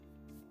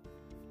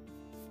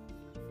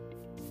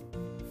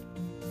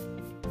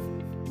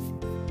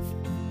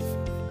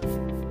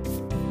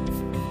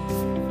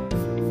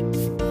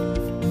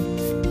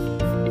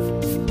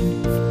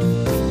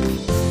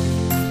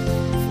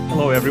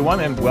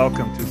everyone, and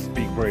welcome to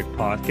Speak Brave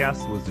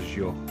Podcast. This is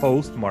your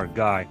host, Mark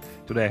Guy.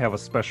 Today, I have a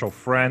special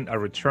friend, a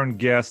return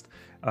guest,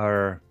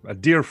 a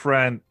dear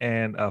friend,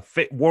 and a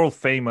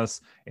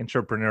world-famous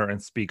entrepreneur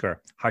and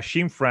speaker,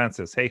 Hashim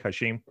Francis. Hey,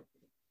 Hashim.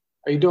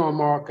 How you doing,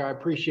 Mark? I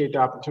appreciate the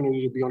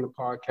opportunity to be on the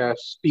podcast,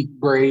 Speak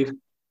Brave.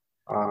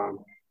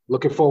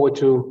 Looking forward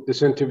to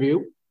this interview.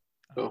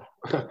 So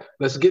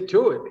let's get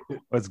to it.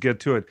 Let's get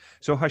to it.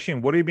 So,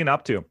 Hashim, what have you been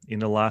up to in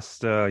the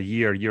last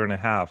year and a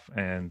half,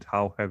 and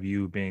how have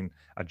you been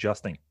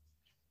adjusting?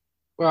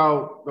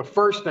 Well, the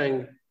first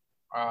thing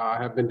I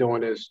have been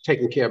doing is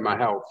taking care of my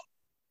health.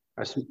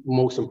 That's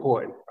most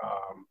important.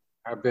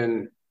 I've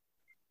been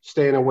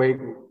staying away,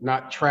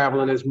 not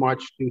traveling as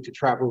much due to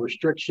travel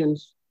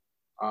restrictions,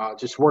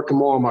 just working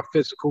more on my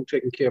physical,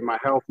 taking care of my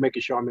health,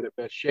 making sure I'm in the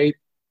best shape.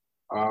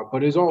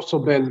 But it's also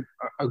been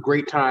a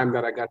great time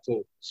that I got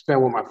to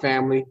spend with my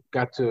family,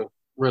 got to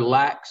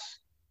relax,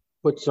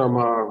 put some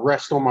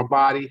rest on my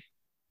body,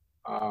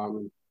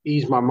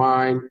 ease my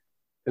mind,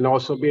 and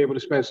also be able to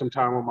spend some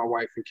time with my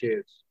wife and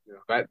kids. You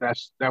know,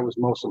 that was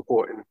most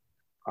important.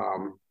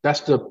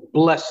 That's the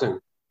blessing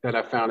that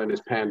I found in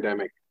this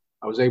pandemic.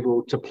 I was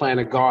able to plant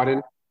a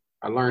garden.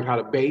 I learned how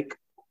to bake.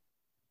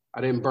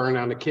 I didn't burn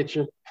down the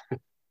kitchen.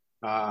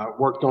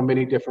 Worked on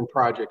many different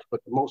projects,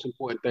 but the most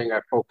important thing I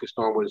focused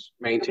on was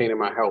maintaining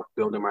my health,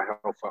 building my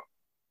health up.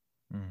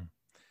 Mm.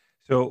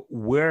 So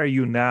where are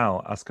you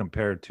now as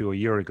compared to a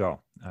year ago?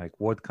 Like,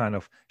 what kind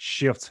of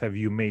shifts have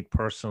you made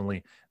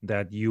personally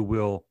that you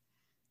will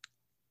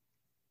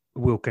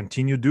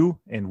continue do,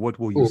 and what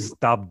will you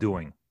stop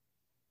doing?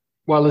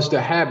 Well, it's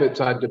the habits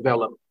I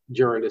developed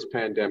during this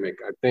pandemic.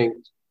 I think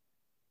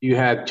you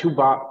had two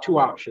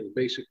options.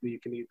 Basically, you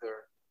can either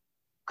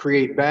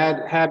create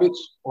bad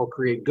habits or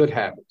create good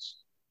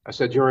habits. I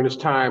said, during this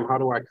time, how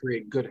do I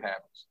create good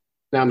habits?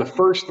 Now, in the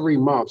first 3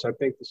 months, I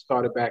think it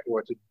started back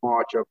in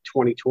March of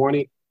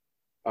 2020.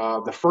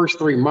 The first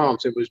 3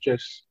 months, it was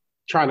just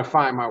trying to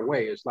find my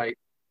way. It's like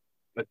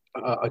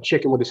a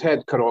chicken with his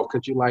head cut off,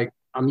 because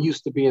I'm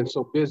used to being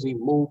so busy,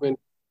 moving,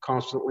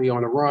 constantly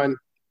on the run,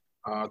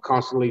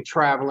 constantly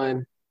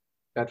traveling.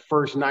 That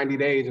first 90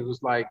 days, it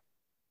was like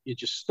you're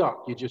just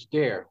stuck. You're just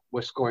there.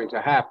 What's going to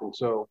happen?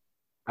 So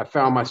I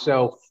found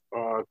myself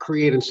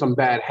creating some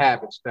bad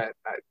habits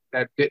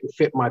that didn't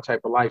fit my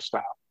type of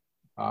lifestyle.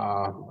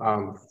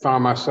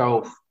 Found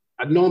myself,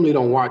 I normally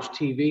don't watch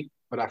TV,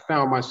 but I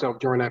found myself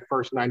during that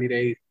first 90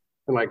 days,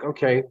 like,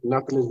 okay,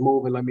 nothing is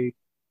moving. Let me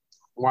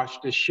watch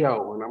this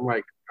show. And I'm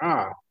like,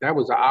 that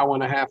was an hour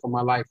and a half of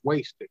my life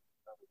wasted.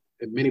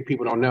 And many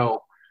people don't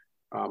know,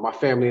 my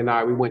family and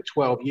I, we went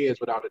 12 years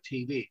without a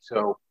TV.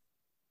 So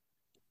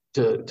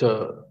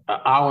to an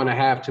hour and a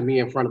half to me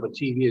in front of a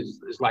TV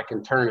is like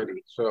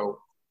eternity. So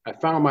I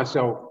found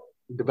myself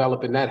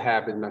developing that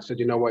habit, and I said,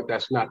 you know what,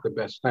 that's not the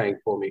best thing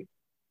for me.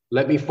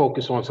 Let me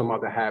focus on some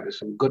other habits,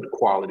 some good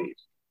qualities.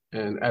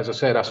 And as I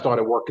said, I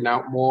started working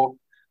out more.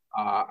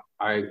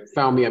 I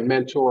found me a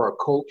mentor, a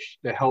coach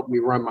that helped me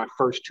run my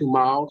first 2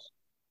 miles.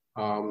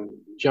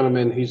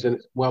 Gentleman, he's in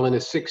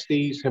his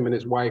 60s. Him and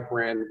his wife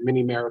ran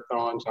mini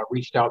marathons. I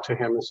reached out to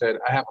him and said,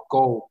 I have a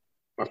goal.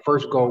 My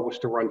first goal was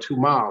to run 2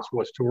 miles,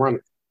 was to run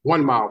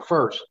 1 mile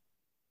first,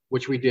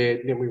 which we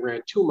did. Then we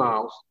ran 2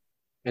 miles.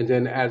 And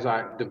then as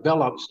I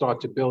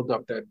start to build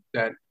up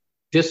that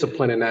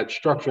discipline and that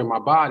structure in my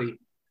body,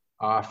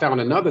 I found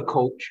another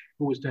coach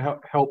who was to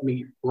help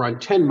me run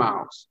 10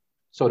 miles.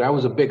 So that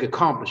was a big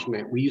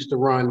accomplishment. We used to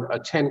run a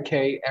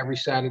 10K every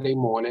Saturday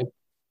morning,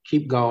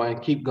 keep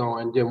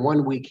going. Then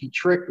one week he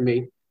tricked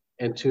me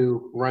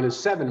into running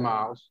 7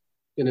 miles.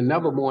 Then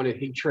another morning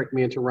he tricked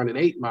me into running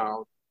 8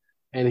 miles.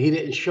 And he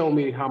didn't show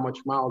me how much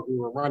miles we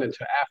were running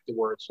to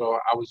afterwards. So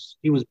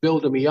he was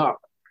building me up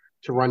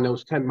to run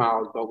those 10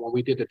 miles. But when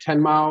we did the 10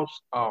 miles,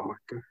 oh my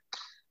God,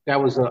 that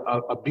was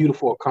a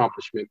beautiful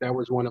accomplishment. That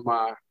was one of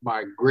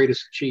my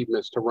greatest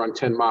achievements, to run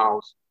 10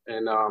 miles.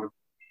 And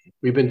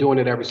we've been doing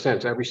it ever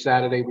since. Every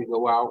Saturday we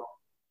go out,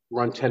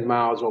 run 10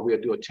 miles, or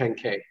we'll do a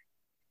 10K.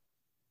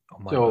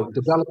 So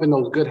developing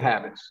those good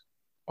habits.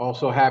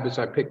 Also habits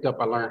I picked up,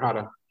 I learned how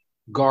to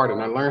garden.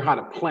 I learned how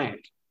to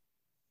plant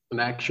an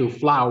actual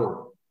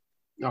flower.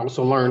 I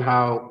also learned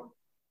how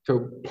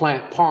to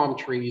plant palm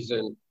trees,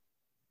 and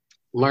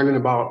learning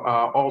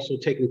about also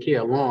taking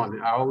care of lawn.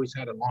 I always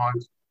had a lawn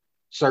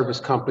service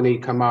company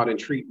come out and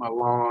treat my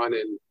lawn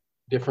and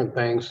different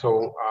things.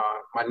 So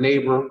my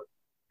neighbor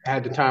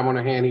had the time on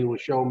her hand. He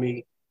would show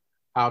me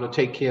how to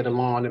take care of the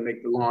lawn and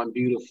make the lawn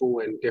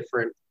beautiful, and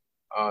different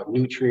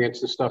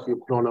nutrients and stuff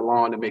you put on the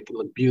lawn to make it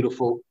look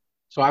beautiful.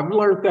 So I've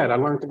learned that. I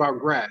learned about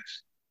grass.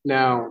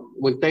 Now,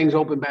 when things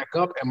open back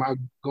up, am I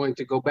going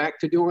to go back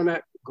to doing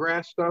that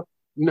grass stuff?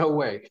 No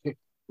way.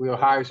 We'll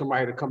hire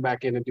somebody to come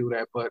back in and do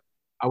that. But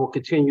I will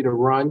continue to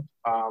run,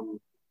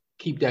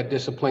 keep that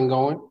discipline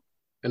going,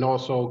 and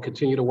also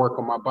continue to work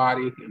on my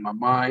body and my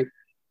mind.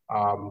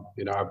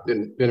 I've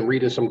been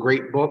reading some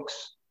great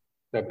books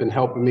that have been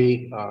helping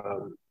me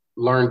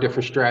learn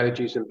different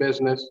strategies in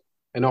business,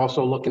 and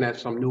also looking at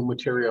some new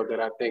material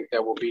that I think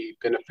that will be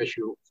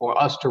beneficial for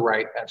us to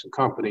write as a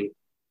company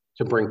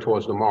to bring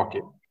towards the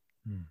market.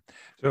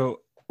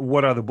 So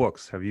what other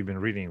books have you been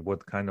reading?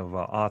 What kind of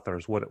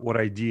authors, what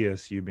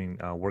ideas you've been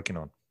working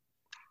on?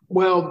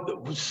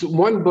 Well,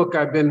 one book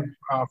I've been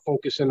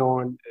focusing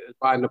on is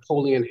by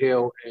Napoleon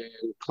Hill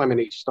and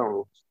Clement E.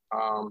 Stone,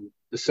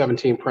 The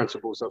 17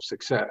 Principles of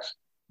Success.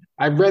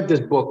 I've read this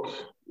book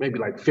maybe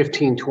like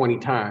 15, 20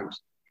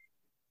 times.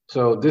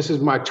 So this is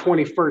my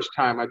 21st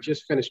time. I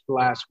just finished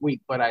last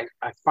week, but I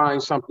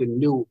find something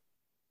new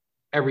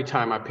every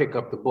time I pick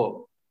up the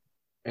book.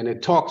 And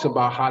it talks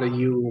about how do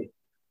you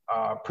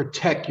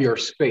protect your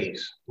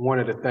space. One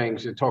of the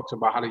things it talks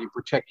about, how do you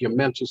protect your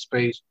mental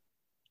space,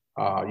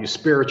 your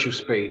spiritual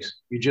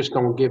space. You just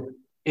don't give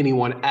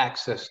anyone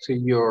access to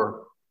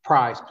your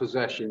prized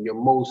possession, your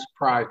most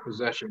prized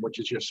possession, which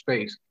is your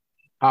space.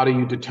 How do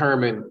you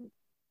determine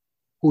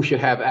who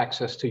should have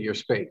access to your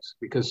space?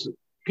 Because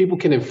people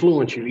can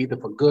influence you either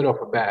for good or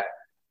for bad.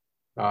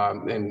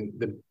 And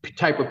the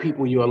type of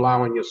people you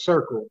allow in your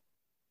circle,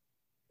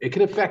 it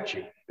can affect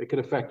you. It can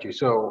affect you.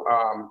 So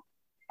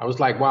I was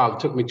like, wow, it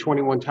took me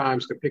 21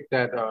 times to pick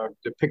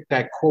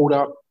that quote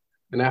up.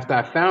 And after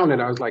I found it,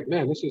 I was like,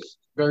 man, this is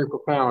very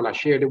profound. I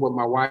shared it with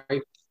my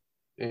wife.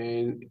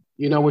 And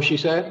you know what she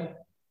said?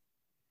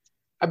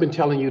 I've been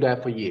telling you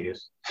that for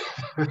years.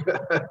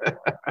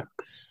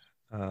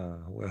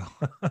 Well,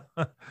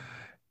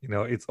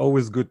 it's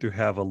always good to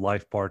have a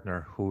life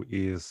partner who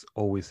is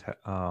always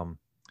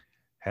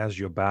has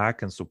your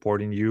back and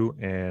supporting you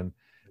and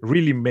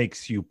really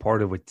makes you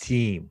part of a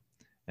team.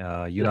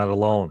 You're not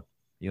alone.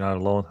 You're not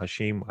alone,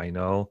 Hashim, I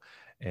know.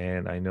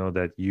 And I know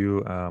that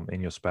you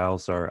and your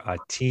spouse are a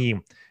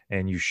team,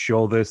 and you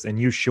show this and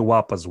you show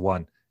up as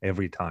one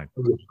every time.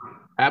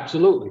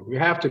 Absolutely. We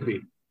have to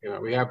be.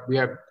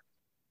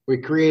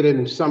 We're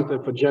creating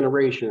something for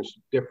generations,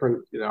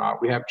 different,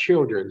 we have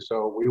children,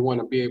 so we want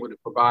to be able to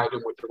provide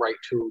them with the right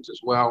tools as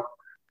well.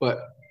 But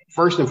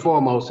first and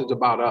foremost, it's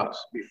about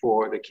us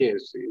before the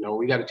kids.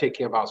 We got to take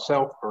care of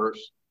ourselves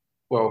first.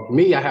 Well,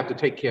 me, I have to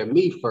take care of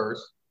me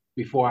first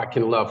before I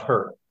can love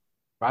her.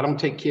 If I don't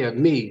take care of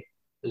me,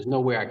 there's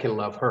no way I can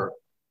love her.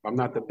 If I'm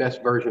not the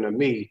best version of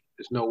me,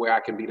 there's no way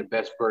I can be the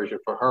best version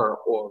for her,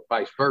 or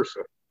vice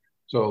versa.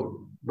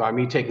 So by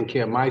me taking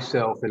care of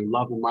myself and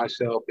loving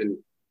myself and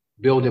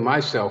building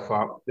myself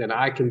up, then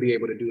I can be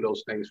able to do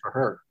those things for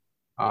her.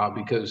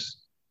 Because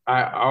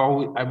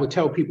I would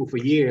tell people for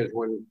years,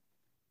 when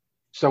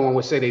someone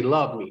would say they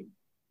love me,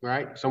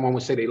 right? Someone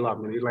would say they love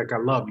me. They're like, I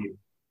love you.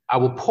 I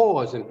would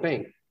pause and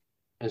think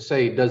and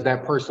say, does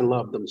that person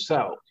love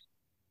themselves?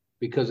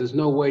 Because there's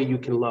no way you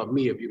can love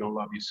me if you don't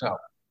love yourself.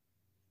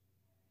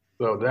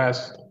 So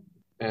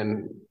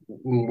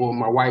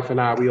my wife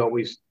and I,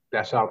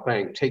 that's our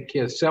thing. Take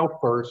care of self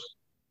first,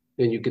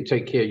 then you can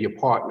take care of your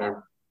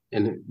partner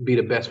and be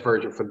the best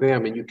version for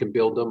them, and you can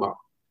build them up.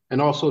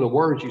 And also the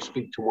words you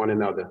speak to one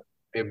another.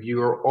 If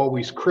you're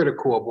always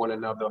critical of one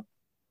another,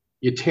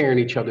 you're tearing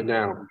each other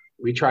down.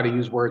 We try to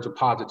use words of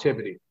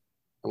positivity.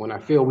 And when I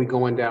feel we're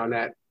going down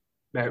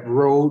that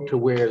road to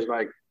where it's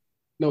like,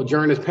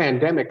 during this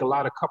pandemic, a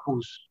lot of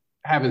couples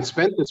haven't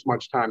spent this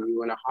much time.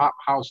 You're in a hot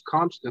house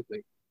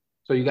constantly.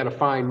 So you got to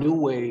find new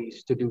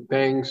ways to do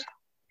things.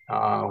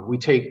 We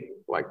take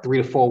like 3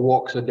 to 4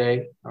 walks a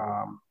day.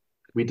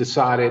 We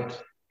decided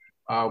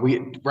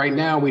right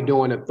now we're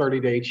doing a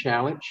 30-day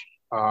challenge.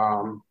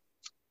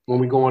 When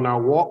we go on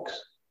our walks,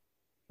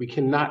 we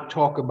cannot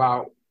talk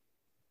about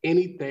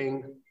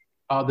anything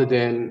other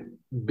than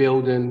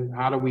building.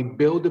 How do we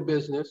build a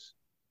business?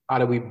 How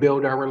do we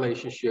build our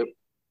relationship?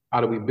 How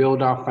do we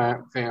build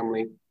our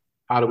family?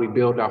 How do we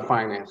build our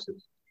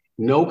finances?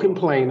 No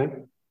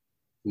complaining,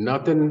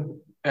 nothing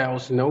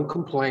else, no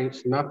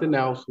complaints, nothing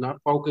else,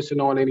 not focusing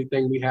on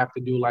anything we have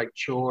to do like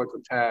chores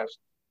or tasks.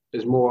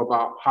 It's more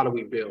about how do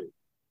we build?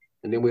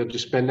 And then we'll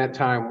just spend that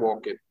time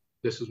walking.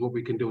 This is what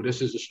we can do.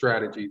 This is a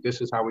strategy. This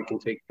is how we can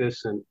take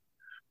this and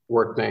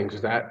work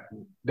things. That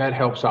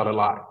helps out a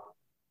lot.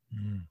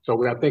 Mm.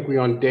 So I think we're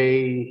on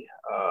day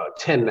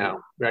 10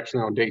 now. We're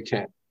actually on day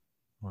 10.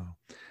 Wow.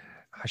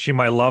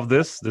 Hashim, I love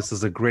this. This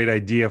is a great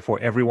idea for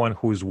everyone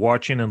who's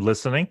watching and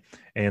listening,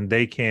 and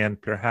they can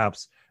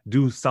perhaps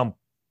do some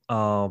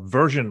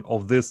version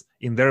of this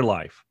in their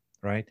life,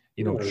 right?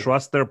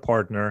 Trust their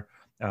partner,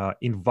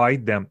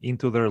 invite them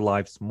into their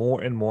lives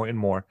more and more and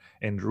more,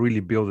 and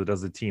really build it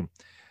as a team.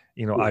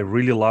 I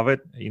really love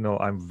it.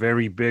 I'm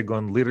very big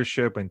on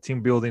leadership and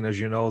team building, as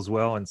you know, as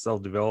well, and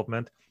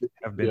self-development.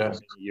 Have been for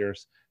many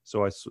years.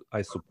 So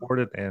I support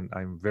it, and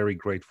I'm very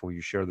grateful you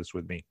share this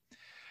with me.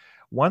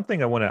 One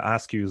thing I want to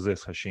ask you is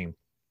this, Hashim.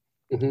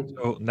 Mm-hmm.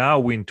 So now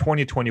we're in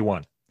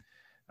 2021.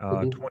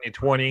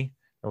 2020,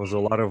 there was a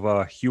lot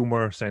of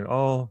humor saying,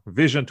 oh,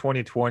 Vision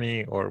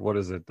 2020, or what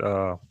is it?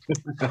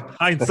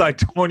 Hindsight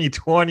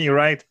 2020,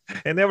 right?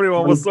 And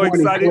everyone was so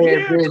excited.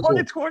 Yeah,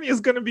 2020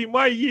 is going to be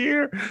my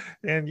year.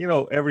 And,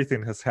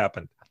 everything has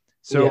happened.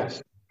 So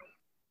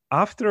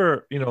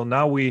after,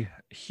 now we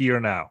here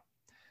now.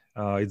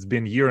 It's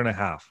been a year and a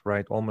half,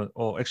 right?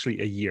 Actually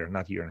a year,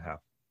 not year and a half.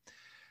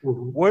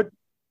 Mm-hmm. What,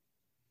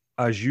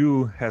 as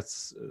you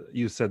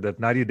said that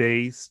 90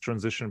 days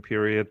transition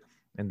period,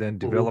 and then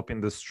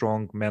developing the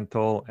strong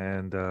mental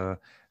and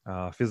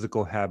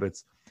physical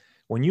habits.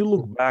 When you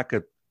look back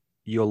at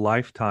your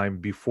lifetime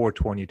before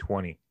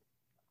 2020,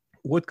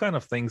 what kind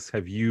of things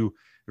have you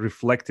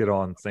reflected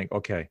on? Think,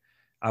 okay,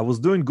 I was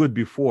doing good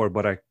before,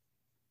 but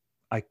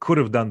I could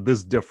have done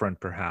this different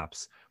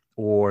perhaps,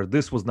 or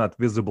this was not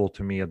visible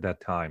to me at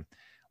that time.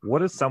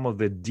 What are some of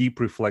the deep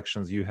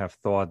reflections you have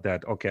thought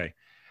that, okay,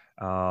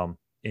 and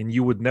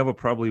you would never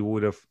probably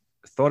would have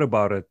thought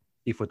about it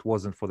if it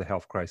wasn't for the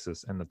health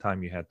crisis and the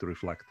time you had to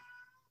reflect?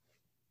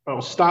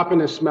 Well, stopping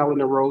and smelling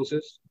the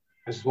roses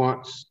is one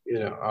of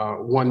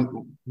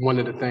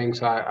the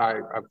things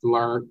I've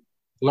learned.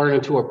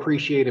 Learning to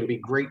appreciate and be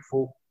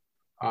grateful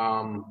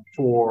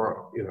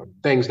for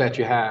things that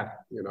you have.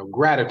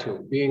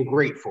 Gratitude, being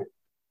grateful.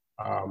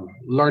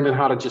 Learning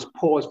how to just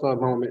pause for a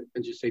moment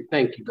and just say,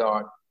 "Thank you,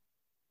 God.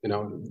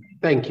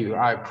 Thank you.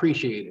 I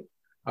appreciate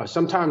it."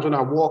 Sometimes when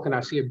I walk and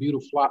I see a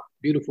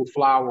beautiful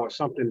flower or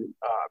something,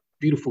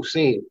 beautiful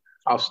scene,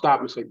 I'll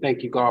stop and say,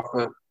 "Thank you, God,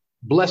 for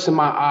blessing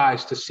my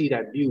eyes to see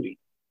that beauty."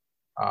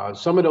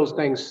 Some of those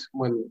things,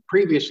 when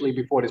previously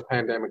before this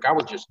pandemic, I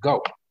would just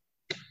go.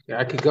 Yeah,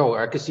 I could go.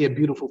 I could see a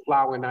beautiful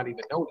flower and not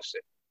even notice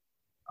it.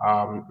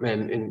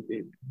 And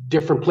in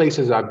different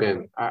places I've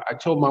been, I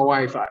told my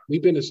wife,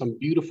 we've been to some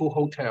beautiful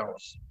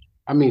hotels.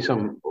 I mean,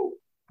 some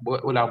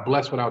without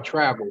without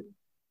travel.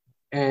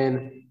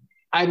 And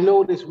I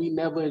noticed we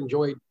never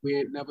enjoyed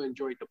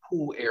the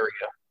pool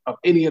area of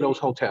any of those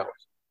hotels.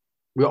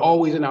 We're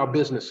always in our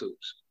business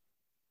suits.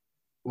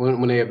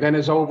 When the event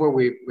is over,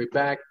 we're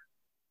back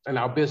in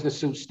our business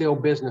suits, still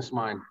business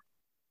minded.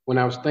 When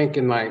I was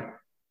thinking like,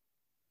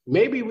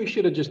 maybe we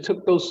should have just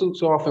took those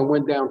suits off and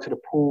went down to the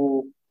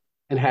pool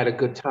and had a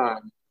good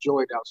time,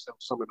 enjoyed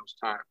ourselves some of those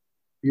times.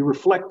 You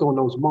reflect on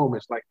those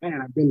moments like,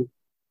 man,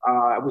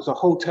 it was a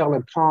hotel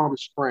in Palm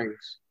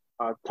Springs,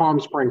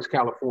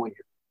 California.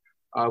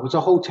 It was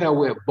a hotel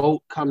where a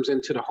boat comes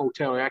into the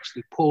hotel. It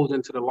actually pulls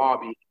into the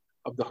lobby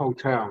of the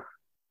hotel.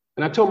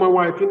 And I told my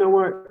wife, you know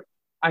what?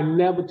 I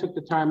never took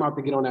the time out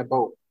to get on that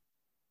boat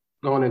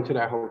going into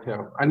that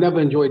hotel. I never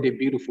enjoyed the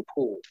beautiful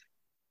pool.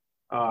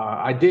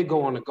 I did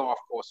go on a golf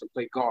course and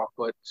play golf,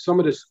 but some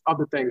of the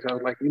other things, I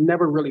was like, we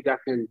never really got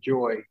to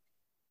enjoy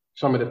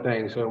some of the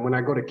things. So when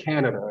I go to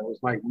Canada, it was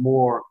like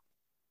more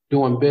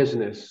doing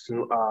business,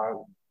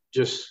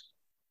 just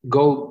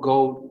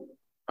go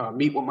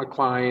meet with my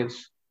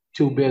clients,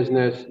 to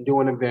business, do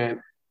an event,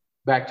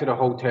 back to the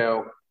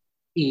hotel,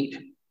 eat,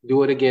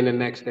 do it again the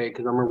next day,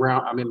 because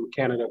I'm in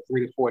Canada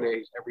 3 to 4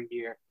 days every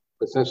year.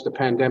 But since the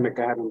pandemic,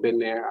 I haven't been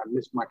there. I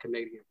miss my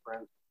Canadian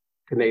friends,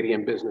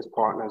 Canadian business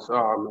partners.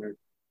 Oh man,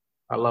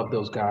 I love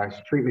those guys.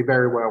 Treat me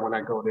very well when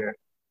I go there.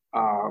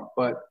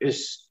 But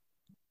it's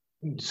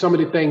some of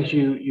the things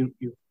you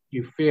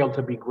fail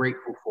to be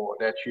grateful for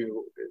that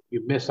you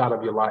miss out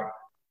of your life.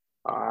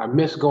 I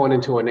miss going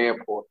into an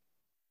airport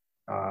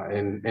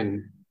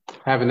and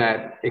having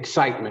that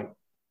excitement.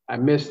 I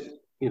miss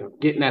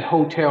getting that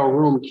hotel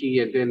room key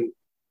and then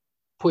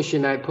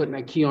putting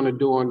that key on the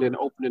door and then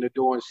opening the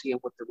door and seeing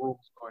what the room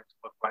is going to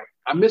look like.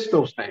 I miss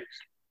those things.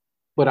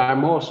 But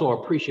I'm also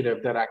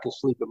appreciative that I can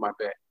sleep in my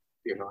bed.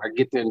 I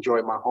get to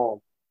enjoy my home.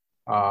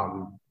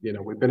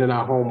 We've been in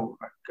our home.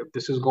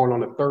 This is going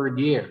on the third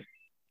year.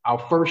 Our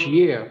first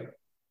year,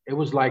 it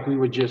was like we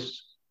were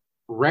just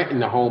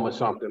renting a home or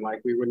something.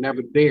 Like we were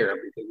never there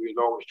because we was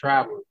always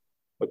traveling.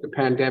 But the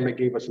pandemic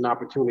gave us an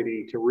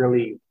opportunity to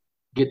really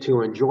get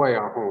to enjoy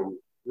our home,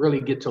 really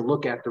get to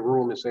look at the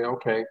room and say,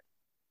 okay,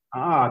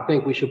 I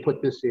think we should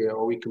put this here,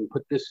 or we can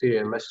put this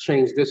here. Let's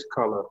change this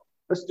color.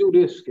 Let's do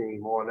this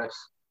scheme, or let's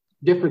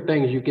different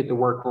things you get to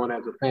work on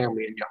as a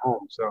family in your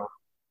home. So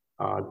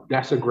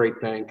that's a great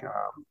thing.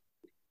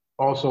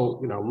 Also,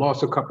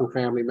 lost a couple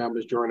family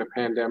members during the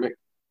pandemic,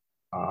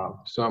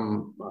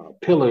 some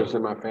pillars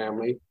in my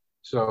family.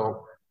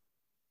 So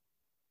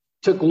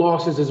took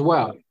losses as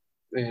well,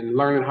 and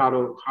learning how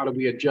do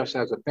we adjust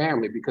as a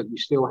family, because we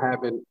still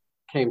haven't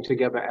came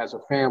together as a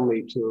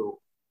family to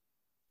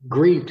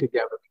grieve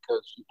together,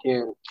 because you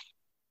can't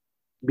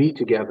be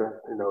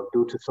together,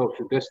 due to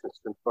social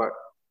distancing. But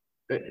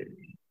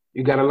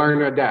you got to learn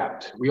to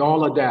adapt. We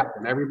all adapt,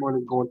 and everyone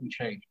is going through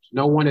changes.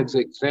 No one is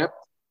exempt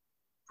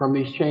from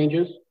these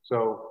changes.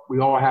 So we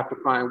all have to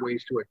find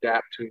ways to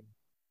adapt to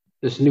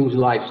this new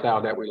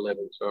lifestyle that we live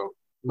in. So,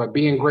 but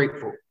be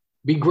grateful.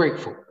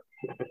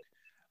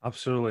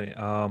 Absolutely.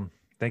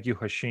 Thank you,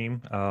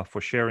 Hashim,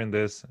 for sharing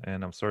this.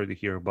 And I'm sorry to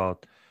hear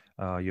about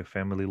your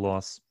family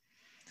loss.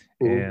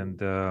 And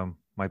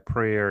my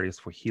prayer is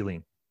for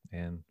healing.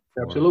 And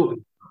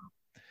absolutely.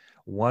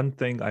 One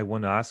thing I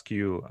want to ask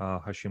you,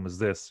 Hashim, is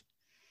this.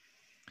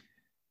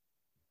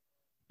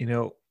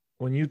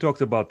 When you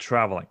talked about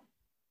traveling,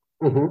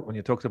 when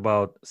you talked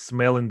about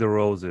smelling the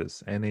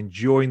roses and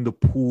enjoying the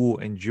pool,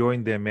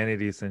 enjoying the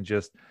amenities, and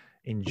just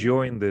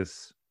enjoying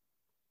this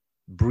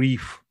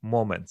brief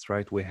moments,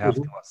 right, we have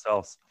to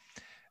ourselves.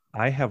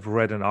 I have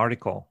read an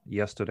article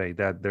yesterday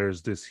that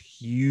there's this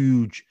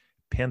huge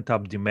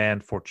pent-up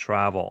demand for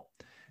travel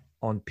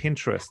on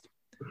Pinterest.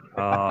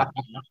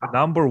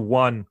 Number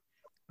one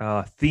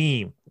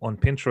theme on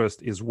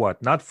Pinterest is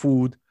what? Not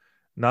food,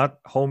 not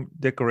home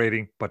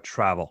decorating, but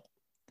travel.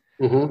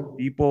 Mm-hmm.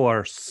 People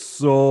are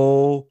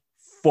so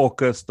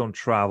focused on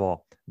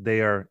travel.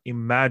 They are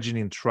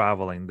imagining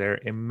traveling. They're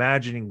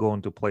imagining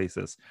going to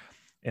places.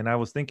 And I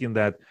was thinking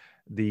that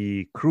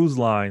the cruise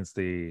lines,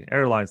 the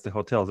airlines, the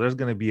hotels, there's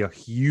going to be a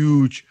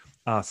huge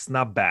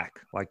snapback,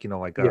 like,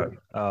 like Yeah.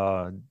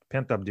 a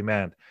pent-up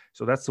demand.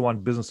 So that's the one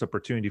business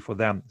opportunity for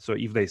them. So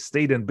if they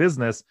stayed in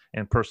business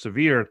and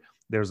persevered,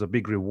 there's a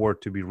big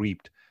reward to be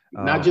reaped.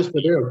 Not just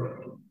for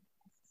them,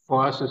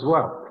 for us as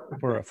well.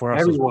 For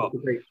us as Everyone.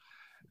 well.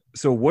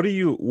 So what do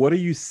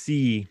you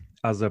see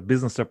as a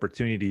business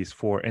opportunities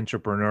for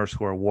entrepreneurs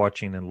who are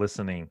watching and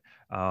listening,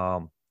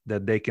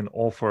 that they can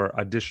offer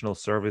additional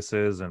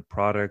services and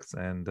products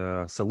and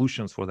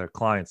solutions for their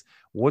clients?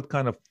 What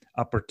kind of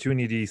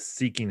opportunities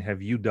seeking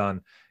have you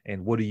done,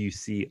 and what do you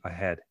see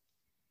ahead?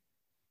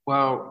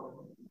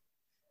 Well,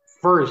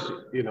 first,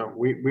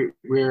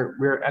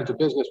 we're as a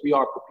business, we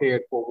are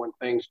prepared for when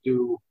things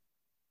do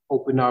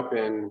open up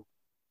and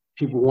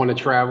people want to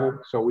travel.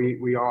 So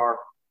we are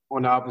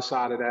on the other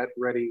side of that,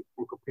 ready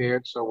and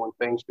prepared. So when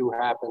things do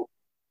happen,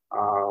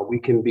 we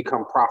can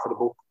become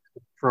profitable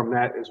from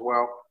that as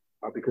well,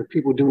 because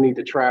people do need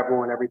to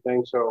travel and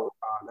everything. So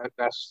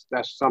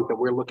that's something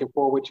we're looking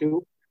forward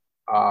to.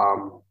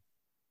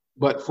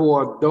 But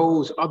for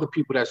those other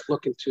people that's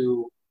looking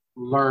to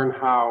learn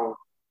how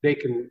they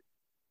can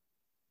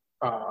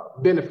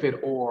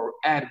benefit or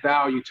add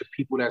value to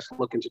people that's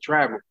looking to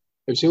travel,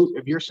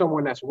 if you're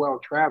someone that's well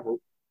traveled,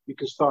 you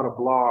can start a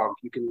blog,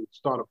 you can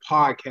start a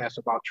podcast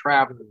about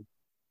traveling,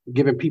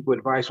 giving people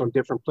advice on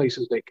different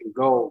places they can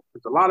go.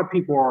 Because a lot of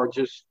people are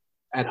just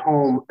at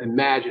home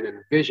imagining,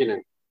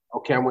 envisioning,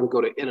 okay, I want to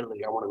go to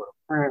Italy, I want to go to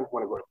France, I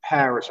want to go to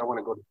Paris, I want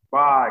to go to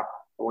Dubai, I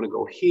want to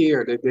go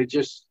here. They're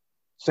just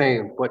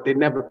saying, but they've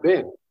never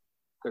been.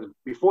 Because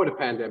before the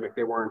pandemic,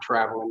 they weren't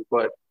traveling,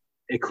 but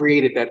it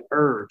created that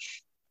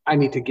urge. I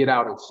need to get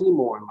out and see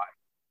more in life.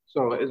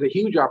 So it's a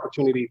huge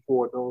opportunity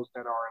for those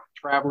that are in the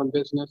traveling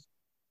business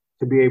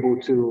to be able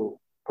to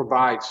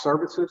provide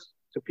services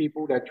to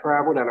people that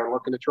travel, that are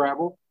looking to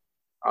travel.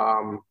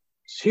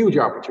 It's a huge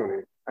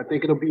opportunity. I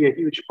think it'll be a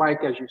huge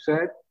spike, as you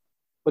said,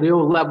 but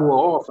it'll level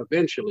off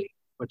eventually.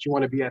 But you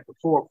want to be at the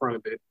forefront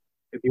of it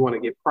if you want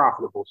to get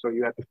profitable. So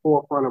you're at the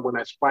forefront of when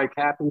that spike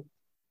happens,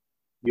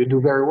 you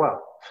do very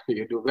well.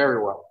 You do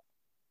very well.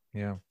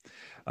 Yeah.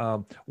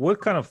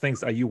 What kind of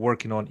things are you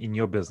working on in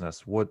your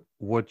business? What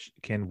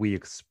can we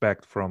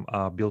expect from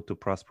Built to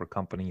Prosper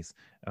companies,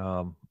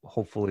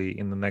 hopefully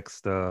in the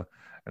next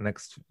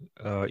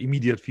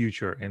immediate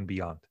future and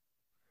beyond?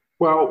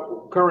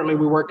 Well, currently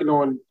we're working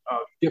on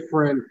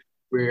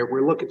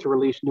we're looking to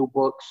release new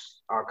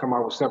books, come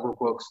out with several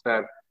books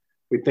that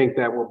we think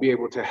that will be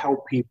able to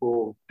help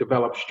people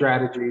develop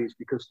strategies,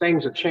 because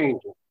things are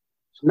changing.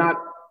 It's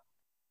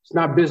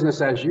not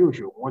business as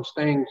usual. Once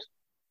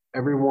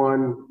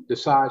everyone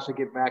decides to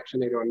get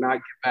vaccinated or not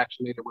get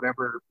vaccinated,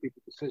 whatever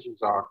people's decisions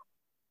are,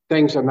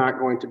 things are not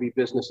going to be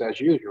business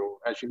as usual.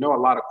 As you know, a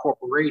lot of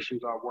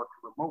corporations are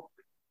working remotely.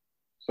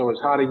 So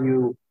it's how do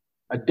you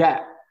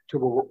adapt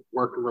to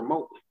working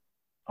remotely?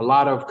 A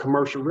lot of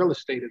commercial real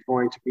estate is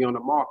going to be on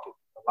the market.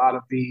 A lot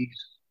of these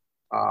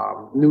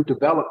new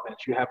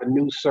developments, you have a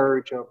new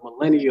surge of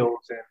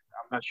millennials, and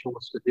I'm not sure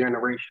what's the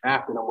generation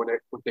after them,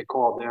 what they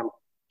call them,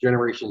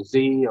 Generation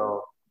Z,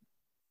 or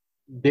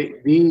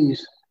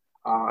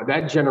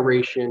that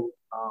generation.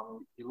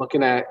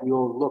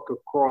 You'll look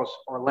across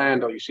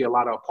Orlando, you see a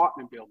lot of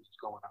apartment buildings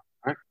going up,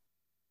 right?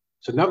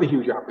 It's another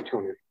huge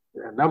opportunity,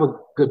 another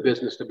good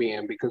business to be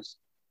in, because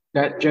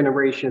that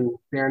generation,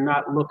 they're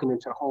not looking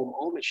into home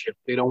ownership.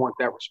 They don't want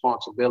that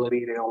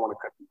responsibility. They don't want to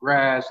cut the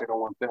grass. They don't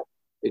want that.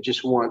 They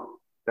just want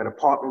that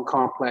apartment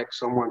complex.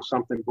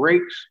 Something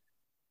breaks,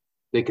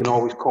 they can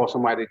always call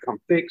somebody to come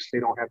fix.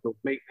 They don't have those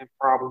maintenance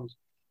problems.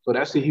 So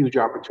that's a huge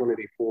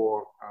opportunity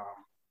for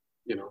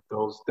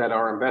those that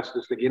are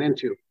investors to get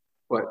into.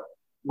 But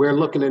we're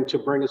looking into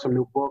bringing some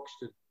new books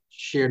to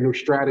share new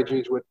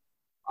strategies with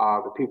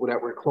the people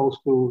that we're close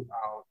to,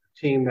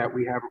 the team that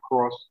we have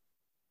across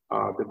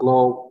the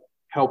globe,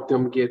 help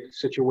them get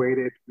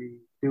situated. We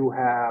do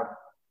have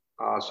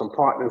some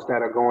partners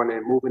that are going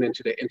and moving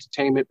into the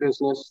entertainment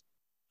business,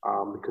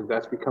 because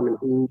that's becoming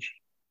huge.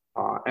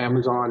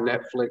 Amazon,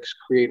 Netflix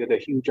created a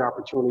huge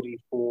opportunity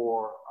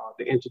for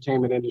the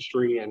entertainment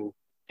industry and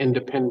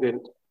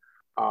independent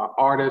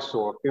artists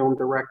or film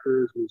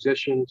directors,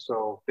 musicians.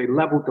 So they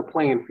leveled the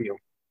playing field.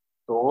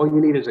 So all you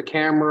need is a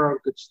camera,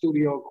 good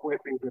studio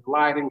equipment, good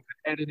lighting,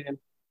 good editing,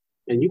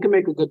 and you can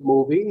make a good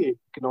movie. And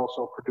you can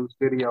also produce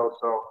video.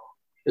 So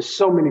there's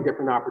so many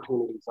different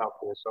opportunities out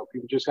there. So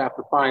people just have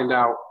to find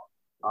out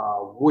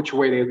which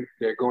way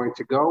they're going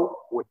to go,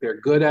 what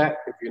they're good at.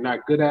 If you're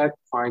not good at it,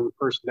 find the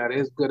person that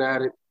is good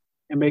at it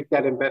and make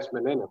that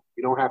investment in them.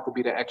 You don't have to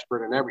be the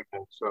expert in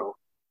everything. So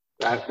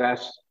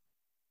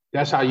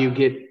that's how you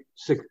get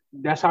sick.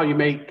 That's how you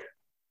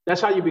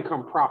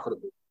become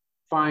profitable.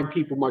 Find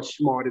people much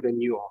smarter than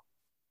you are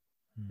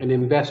and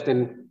invest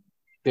in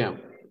them.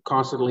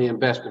 constantly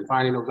investing,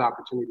 finding those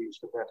opportunities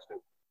to invest in.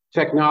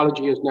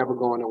 Technology is never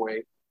going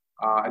away.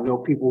 I know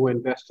people who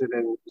invested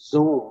in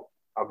Zoom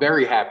are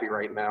very happy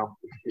right now.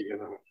 You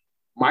know,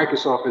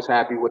 Microsoft is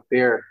happy with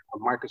their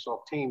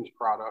Microsoft Teams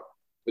product.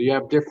 So you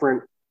have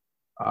different.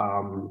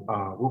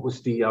 What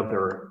was the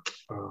other?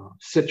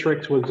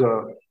 Citrix was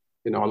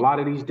a lot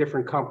of these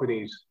different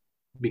companies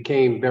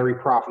became very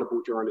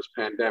profitable during this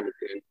pandemic,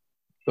 and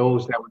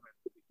those that were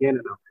at the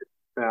beginning of it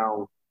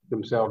found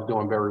themselves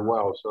doing very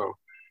well. So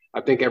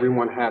I think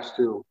everyone has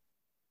to.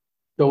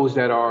 Those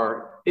that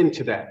are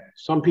into that.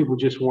 Some people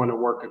just want to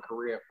work a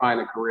career, find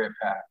a career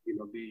path. You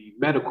know, the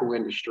medical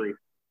industry,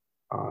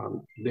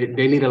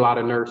 they need a lot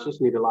of nurses,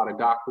 need a lot of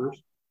doctors.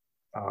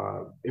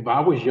 If I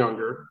was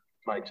younger,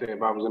 like say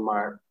if I was in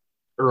my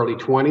early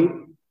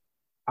 20s,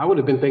 I would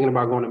have been thinking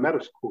about going to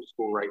medical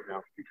school right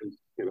now because,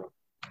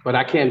 but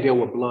I can't deal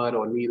with blood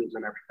or needles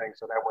and everything,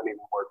 so that wouldn't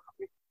even work for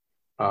me.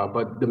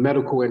 But the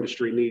medical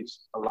industry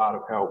needs a lot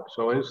of help.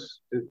 So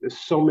there's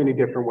so many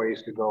different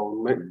ways to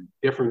go,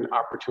 different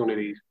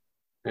opportunities.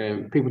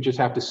 And people just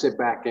have to sit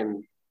back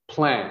and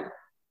plan,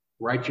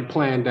 write your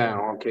plan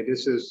down. Okay,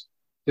 this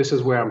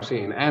is where I'm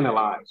seeing,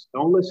 analyze.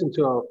 Don't listen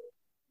to,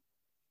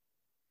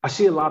 I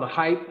see a lot of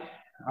hype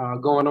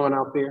going on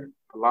out there,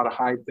 a lot of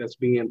hype that's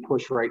being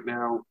pushed right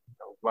now.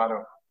 A lot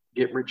of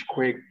get rich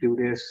quick, do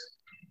this,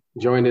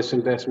 join this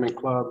investment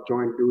club,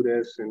 do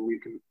this, and you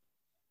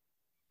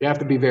have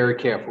to be very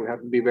careful. You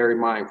have to be very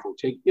mindful.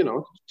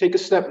 Take a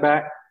step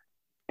back,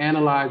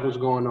 analyze what's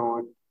going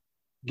on,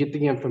 get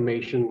the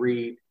information,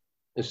 read,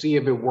 and see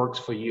if it works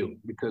for you.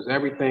 Because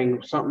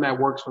something that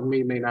works for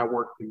me may not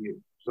work for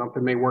you.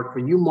 Something may work for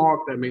you,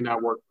 Mark, that may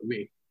not work for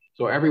me.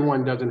 So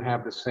everyone doesn't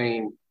have the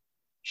same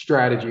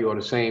strategy or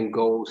the same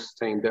goals,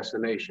 same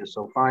destination.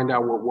 So find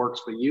out what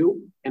works for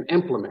you and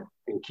implement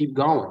and keep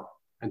going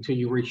until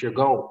you reach your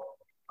goal.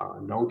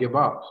 Don't give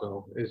up.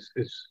 So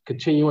it's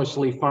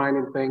continuously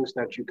finding things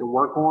that you can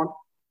work on,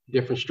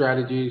 different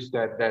strategies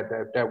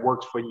that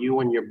works for you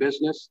and your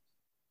business,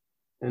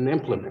 and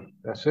implement.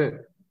 That's it.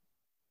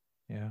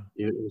 Yeah.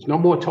 There's no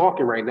more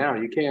talking right now.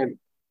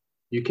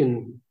 You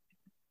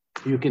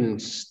can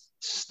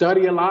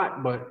study a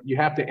lot, but you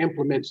have to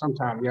implement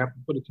sometime. You have to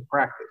put it to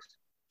practice.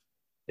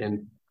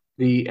 And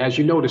as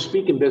you know, the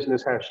speaking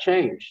business has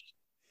changed.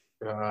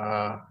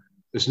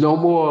 There's no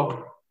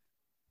more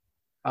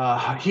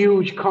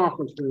huge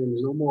conference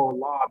rooms, no more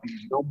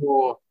lobbies, no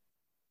more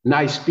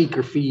nice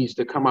speaker fees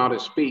to come out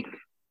and speak.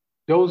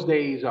 Those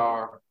days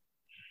are,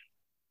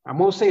 I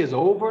won't say it's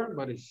over,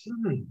 but it's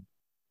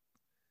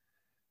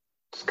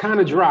kind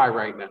of dry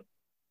right now.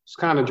 It's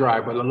kind of dry,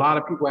 but a lot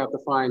of people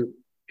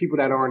people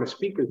that are in the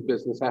speakers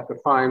business have to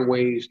find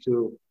ways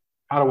to,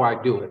 how do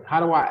I do it? How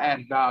do I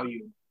add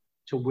value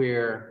to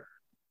where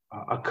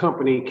a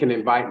company can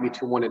invite me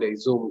to one of their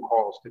Zoom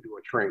calls to do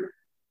a training?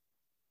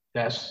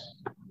 That's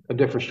a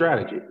different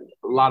strategy.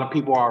 A lot of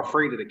people are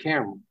afraid of the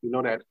camera. You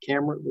know that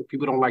camera,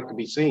 people don't like to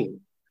be seen.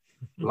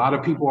 A lot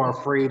of people are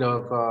afraid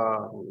of,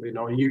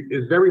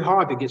 it's very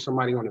hard to get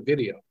somebody on a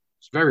video.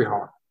 It's very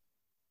hard.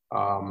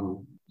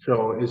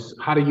 So it's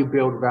how do you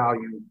build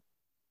value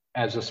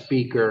as a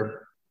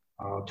speaker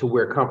to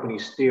where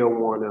companies still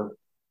want to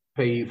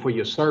pay you for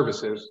your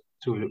services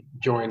to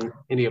join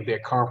any of their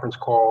conference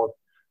calls.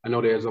 I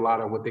know there's a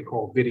lot of what they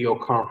call video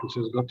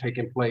conferences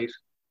taking place,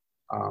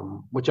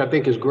 which I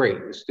think is great.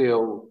 It's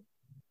still,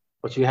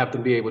 but you have to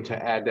be able to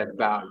add that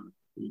value.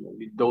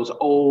 Those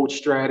old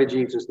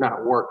strategies is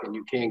not working.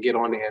 You can't get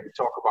on there and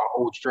talk about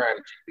old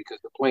strategies because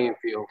the playing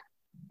field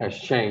has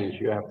changed.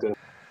 You have to.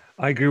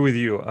 I agree with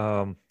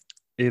you.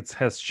 It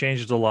has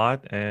changed a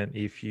lot. And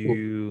if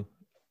you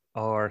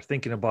are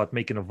thinking about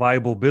making a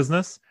viable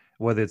business,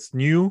 whether it's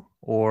new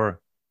or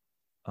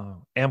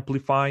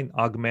amplifying,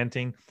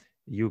 augmenting,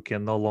 you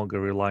can no longer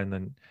rely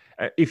on,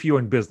 if you're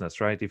in business,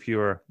 right? If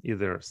you're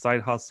either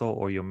side hustle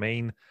or your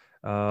main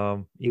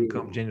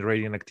income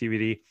generating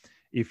activity,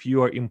 if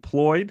you are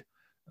employed,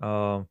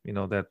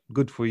 that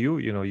good for you.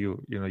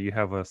 You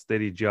have a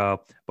steady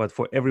job. But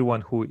for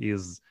everyone who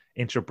is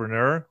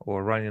entrepreneur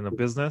or running a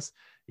business,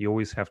 you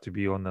always have to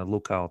be on the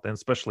lookout, and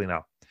especially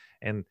now.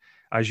 And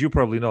as you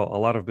probably know, a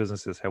lot of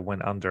businesses have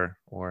went under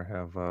or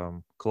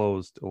have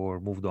closed or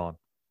moved on.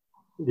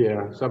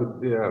 Yeah,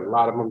 a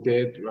lot of them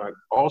did.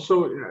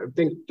 Also, I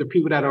think the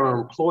people that are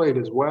employed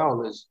as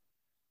well is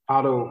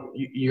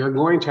you're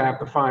going to have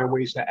to find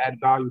ways to add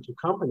value to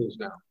companies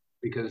now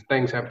because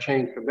things have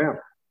changed for them.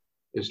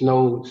 There's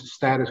no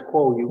status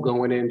quo. You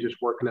going in just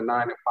working a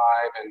 9 to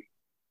 5 and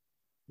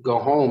go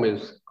home.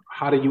 Is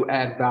how do you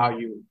add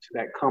value to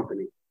that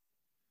company?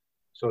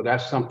 So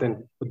that's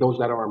something for those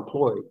that are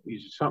employed.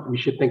 Something we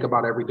should think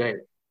about every day.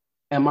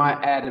 Am I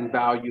adding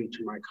value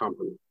to my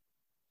company?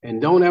 And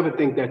don't ever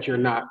think that you're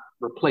not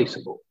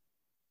replaceable.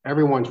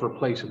 Everyone's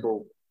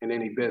replaceable in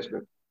any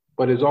business,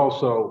 but it's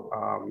also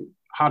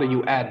how do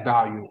you add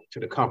value to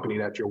the company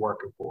that you're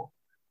working for?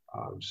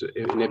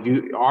 And if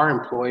you are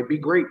employed, be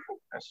grateful.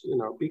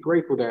 Be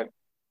grateful that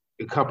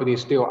the company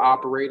is still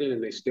operating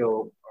and they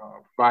still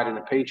providing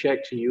a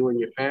paycheck to you and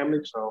your family.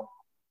 So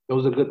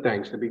those are good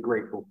things to be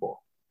grateful for.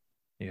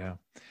 Yeah.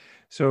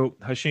 So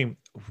Hashim,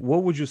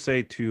 what would you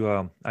say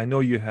to? I know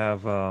you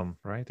have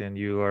right, and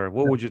you are.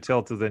 What would you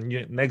tell to the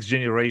next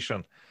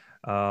generation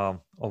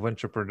of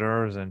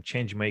entrepreneurs and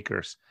change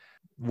makers?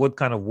 What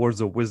kind of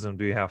words of wisdom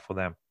do you have for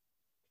them?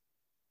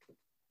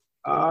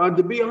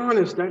 To be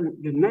honest, the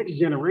next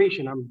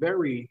generation, I'm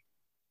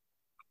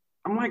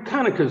like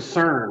kind of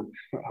concerned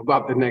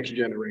about the next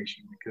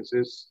generation because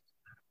it's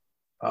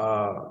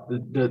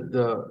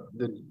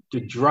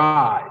the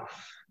drive,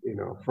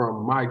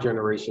 from my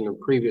generation and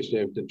previous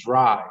gen, the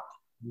drive.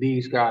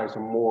 These guys are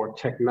more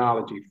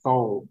technology,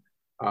 phone.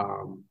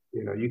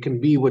 You can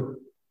be with.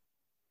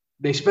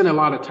 They spend a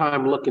lot of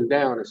time looking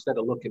down instead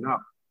of looking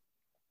up,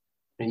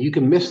 and you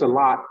can miss a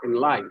lot in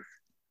life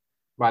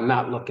by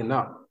not looking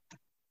up.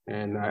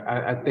 And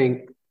I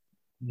think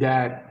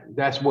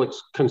that's what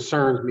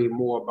concerns me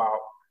more about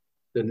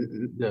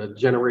the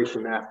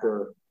generation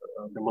after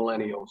the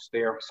millennials.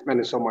 They're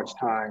spending so much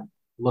time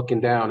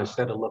looking down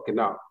instead of looking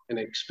up and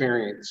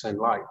experiencing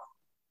life,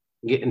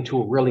 getting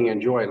to really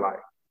enjoy life.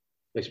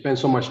 They spend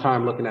so much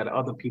time looking at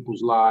other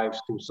people's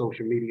lives through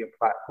social media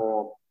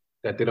platform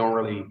that they don't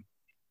really.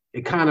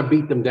 It kind of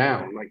beat them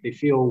down. Like they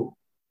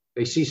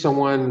see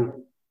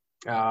someone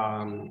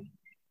um,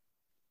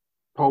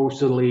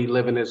 supposedly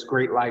living this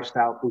great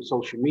lifestyle through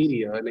social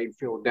media and they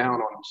feel down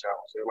on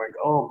themselves. They're like,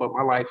 oh, but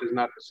my life is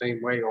not the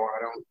same way, or I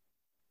don't,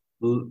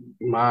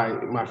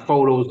 my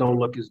photos don't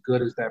look as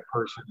good as that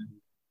person.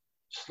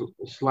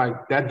 It's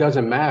like that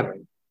doesn't matter.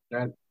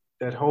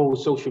 That whole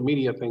social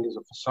media thing is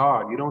a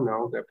facade. You don't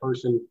know that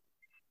person.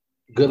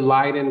 Good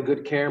lighting,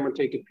 good camera,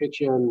 take a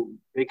picture, and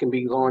they can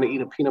be going to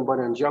eat a peanut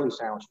butter and jelly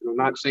sandwich. I'm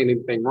not saying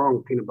anything wrong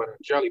with peanut butter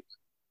and jelly.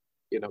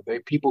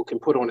 People can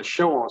put on a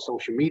show on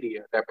social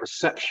media. That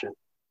perception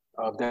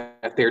of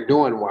that they're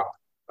doing well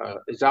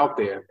is out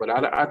there. But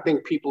I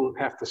think people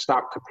have to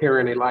stop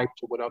comparing their life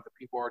to what other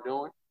people are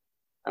doing,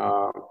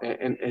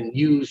 and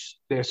use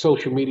their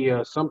social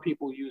media. Some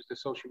people use the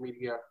social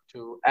media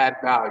to add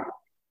value.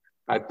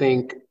 I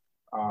think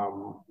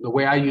the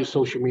way I use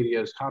social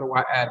media is how do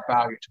I add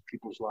value to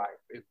people's life?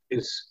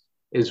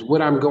 Is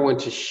what I'm going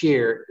to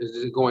share,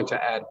 is it going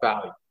to add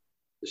value?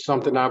 It's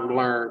something I've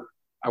learned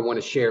I want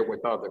to share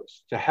with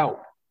others to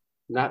help,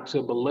 not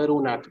to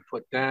belittle, not to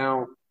put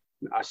down.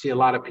 I see a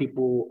lot of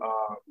people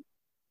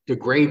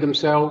degrade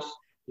themselves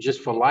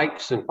just for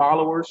likes and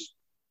followers,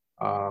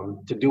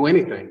 to do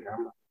anything.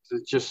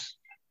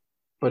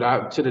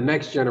 But to the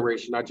next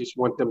generation, I just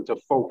want them to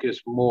focus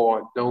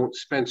more. Don't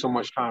spend so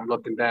much time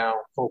looking down.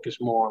 Focus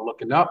more on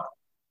looking up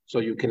so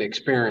you can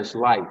experience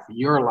life,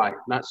 your life,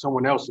 not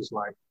someone else's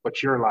life,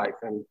 but your life.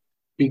 And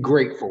be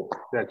grateful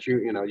that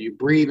you're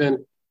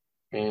breathing,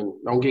 and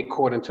don't get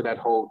caught into that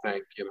whole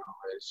thing.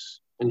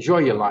 Enjoy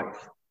your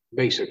life,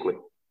 basically.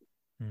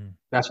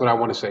 That's what I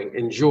want to say.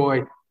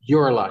 Enjoy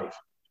your life,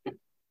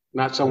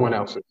 not someone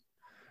else's.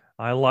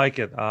 I like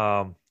it.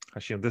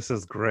 Hashim, this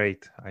is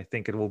great. I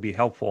think it will be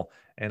helpful.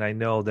 And I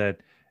know that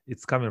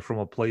it's coming from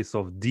a place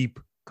of deep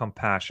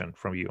compassion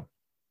from you.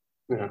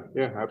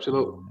 Yeah,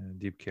 absolutely.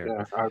 Deep care.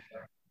 Yeah,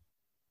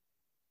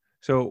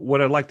 so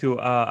what I'd like to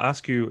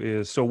ask you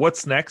is, so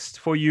what's next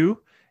for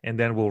you? And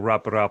then we'll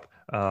wrap it up,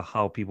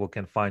 how people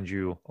can find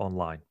you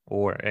online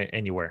or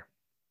anywhere.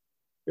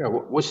 Yeah,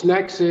 what's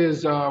next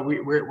is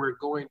we're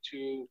going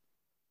to,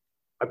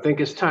 I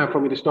think it's time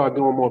for me to start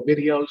doing more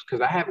videos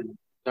because I haven't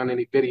done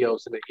any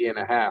videos in a year and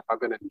a half. I've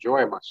been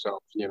enjoying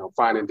myself,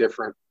 finding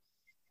different,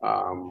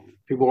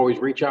 people always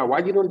reach out. Why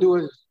you don't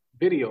do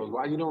videos?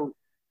 Why you don't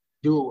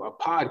do a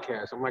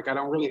podcast? I'm like, I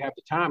don't really have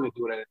the time to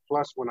do that.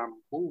 Plus, when I'm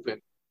moving,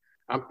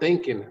 I'm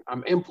thinking,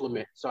 I'm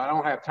implementing. So I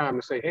don't have time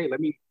to say, hey, let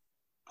me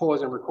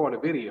pause and record a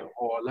video,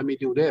 or let me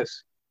do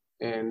this.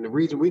 And the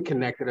reason we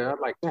connected, I'm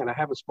like, man, I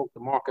haven't spoke to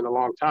Mark in a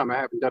long time. I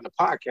haven't done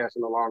a podcast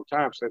in a long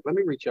time. So let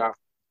me reach out.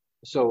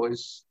 So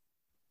it's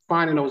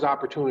finding those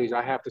opportunities.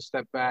 I have to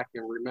step back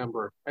and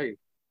remember, hey,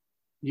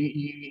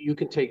 you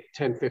can take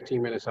 10,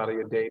 15 minutes out of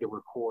your day to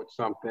record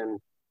something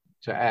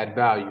to add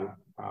value,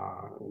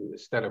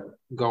 instead of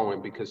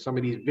going, because some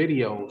of these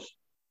videos,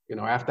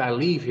 after I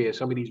leave here,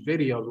 some of these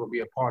videos will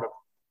be a part of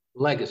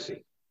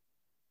legacy.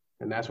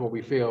 And that's what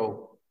we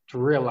feel to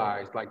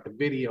realize, like the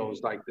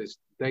videos, like this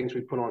things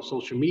we put on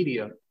social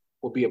media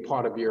will be a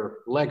part of your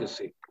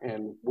legacy.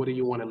 And what do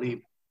you want to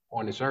leave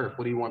on this earth?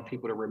 What do you want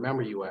people to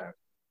remember you as?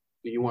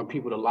 Do you want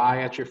people to lie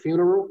at your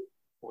funeral,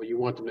 or you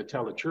want them to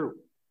tell the truth?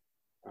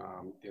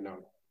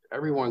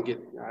 Everyone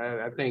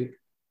I think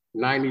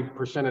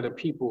 90% of the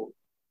people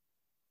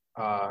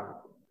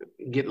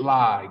get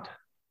lied.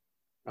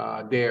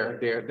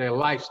 Their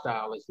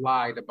lifestyle is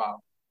lied about.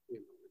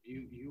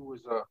 You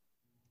was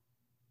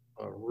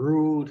a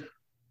rude,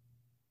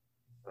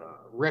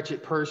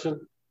 wretched person.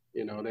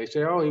 They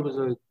say, oh, he was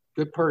a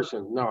good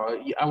person. No,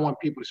 I want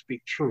people to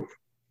speak truth.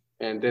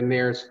 And then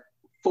there's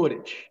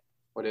footage,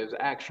 or there's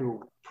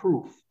actual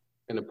proof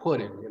in the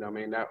pudding.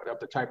 That's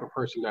the type of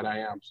person that I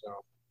am. So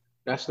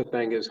that's the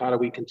thing, is how do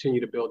we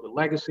continue to build the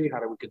legacy? How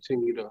do we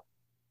continue to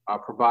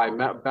provide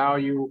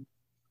value,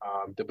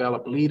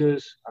 develop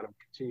leaders? How do we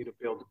continue to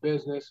build the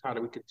business? How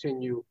do we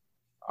continue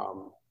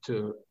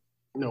to,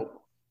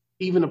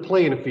 even to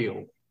play in the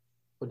field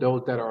for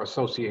those that are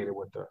associated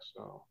with us.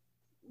 So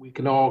we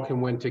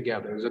can win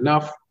together. There's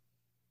enough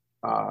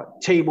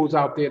tables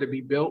out there to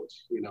be built.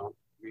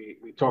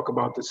 We talk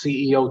about the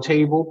CEO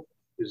table.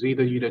 Is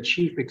either you're the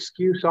chief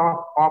excuse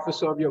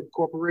officer of your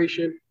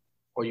corporation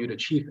or you're the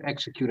chief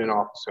executing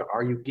officer.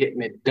 Are you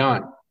getting it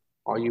done?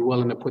 Are you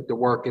willing to put the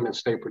work in and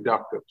stay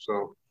productive?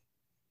 So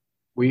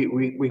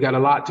we got a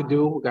lot to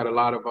do. We got a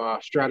lot of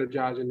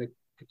strategizing to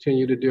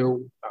continue to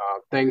do.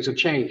 Things are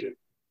changing.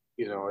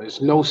 There's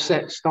no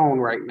set stone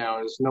right now.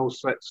 There's no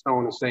set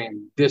stone of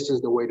saying this is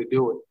the way to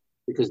do it,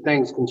 because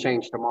things can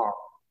change tomorrow.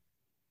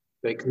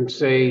 They can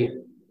say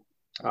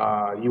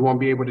you won't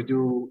be able to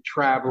do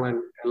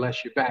traveling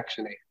unless you're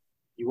vaccinated.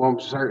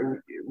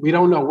 We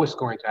don't know what's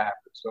going to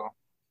happen. So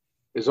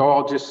it's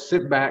all just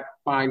sit back,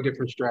 find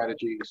different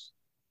strategies.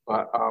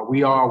 But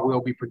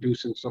will be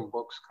producing some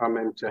books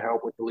coming to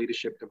help with the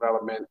leadership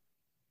development.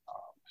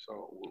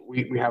 So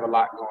we have a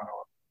lot going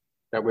on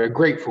that we're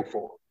grateful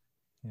for.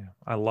 Yeah,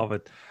 I love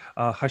it.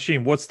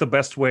 Hashim, what's the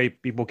best way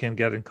people can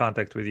get in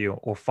contact with you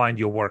or find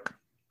your work?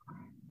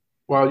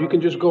 Well, you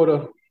can just go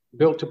to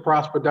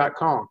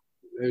builttoprosper.com.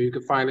 You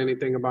can find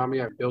anything about me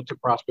at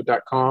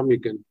builttoprosper.com. You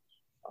can,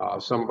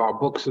 some of our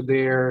books are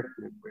there.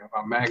 We have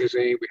our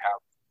magazine, we have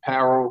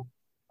apparel,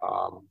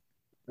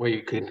 where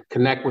you can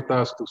connect with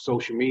us through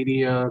social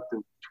media,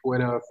 through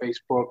Twitter,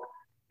 Facebook,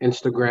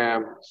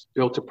 Instagram,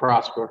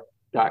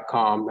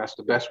 builttoprosper.com. That's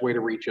the best way to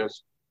reach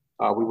us.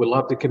 We would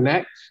love to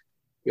connect.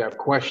 If you have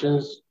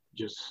questions,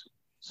 just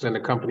send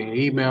the company an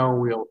email.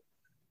 We'll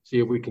see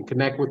if we can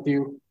connect with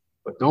you.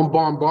 But don't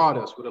bombard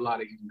us with a lot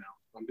of emails.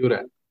 Don't do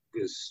that,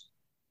 because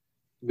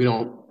we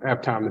don't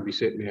have time to be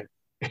sitting there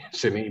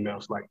sending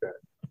emails like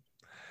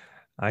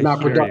that.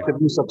 Not productive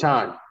use of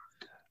time.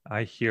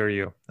 I hear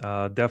you,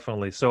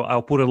 definitely. So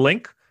I'll put a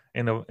link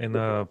in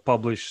a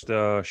published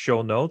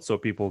show notes so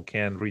people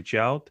can reach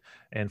out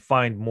and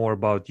find more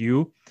about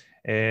you.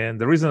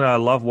 And the reason I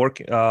love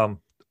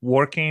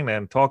working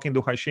and talking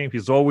to Hashim,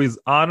 he's always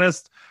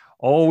honest,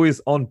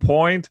 always on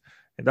point,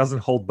 and doesn't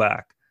hold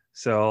back.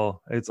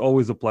 So it's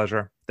always a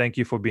pleasure. Thank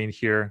you for being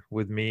here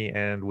with me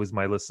and with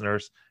my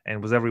listeners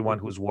and with everyone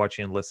who's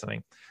watching and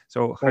listening.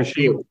 So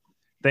Hashim,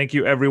 thank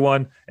you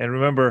everyone. And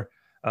remember,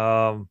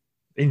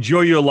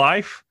 enjoy your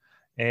life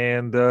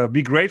and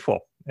be grateful.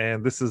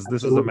 And this is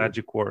a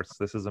magic words.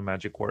 This is a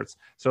magic words.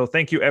 So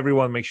thank you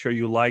everyone. Make sure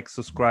you like,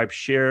 subscribe,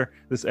 share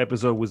this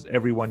episode with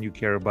everyone you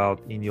care about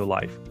in your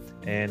life.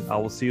 And I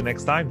will see you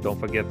next time. Don't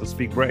forget to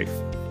speak brave.